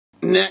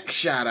Next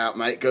shout out,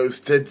 mate,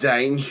 goes to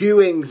Dane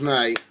Hewings,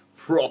 mate.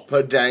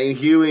 Proper Dane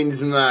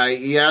Hewings,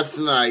 mate. Yes,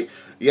 mate.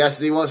 Yes,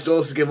 and he wants to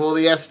also give all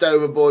the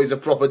Estover boys a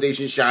proper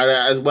decent shout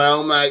out as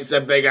well, mate.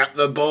 So big up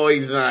the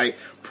boys, mate.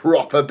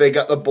 Proper big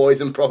up the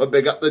boys and proper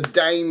big up the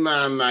Dane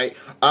man, mate.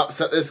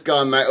 Upset this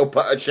guy, mate. He'll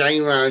put a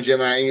chain round you,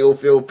 mate, and you'll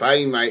feel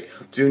pain, mate.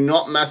 Do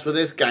not mess with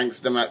this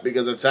gangster, mate,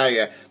 because I tell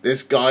you,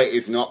 this guy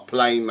is not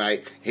plain,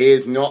 mate. He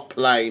is not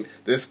plain.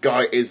 This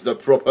guy is the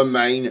proper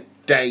main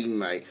Dane,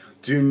 mate.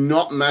 Do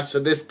not mess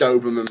with this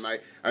Doberman,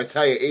 mate. I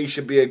tell you, he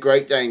should be a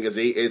great Dane because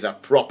he is a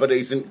proper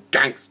decent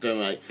gangster,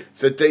 mate.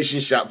 So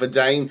decent shot for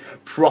Dane.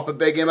 Proper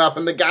big him up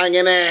and the gang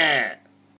in there.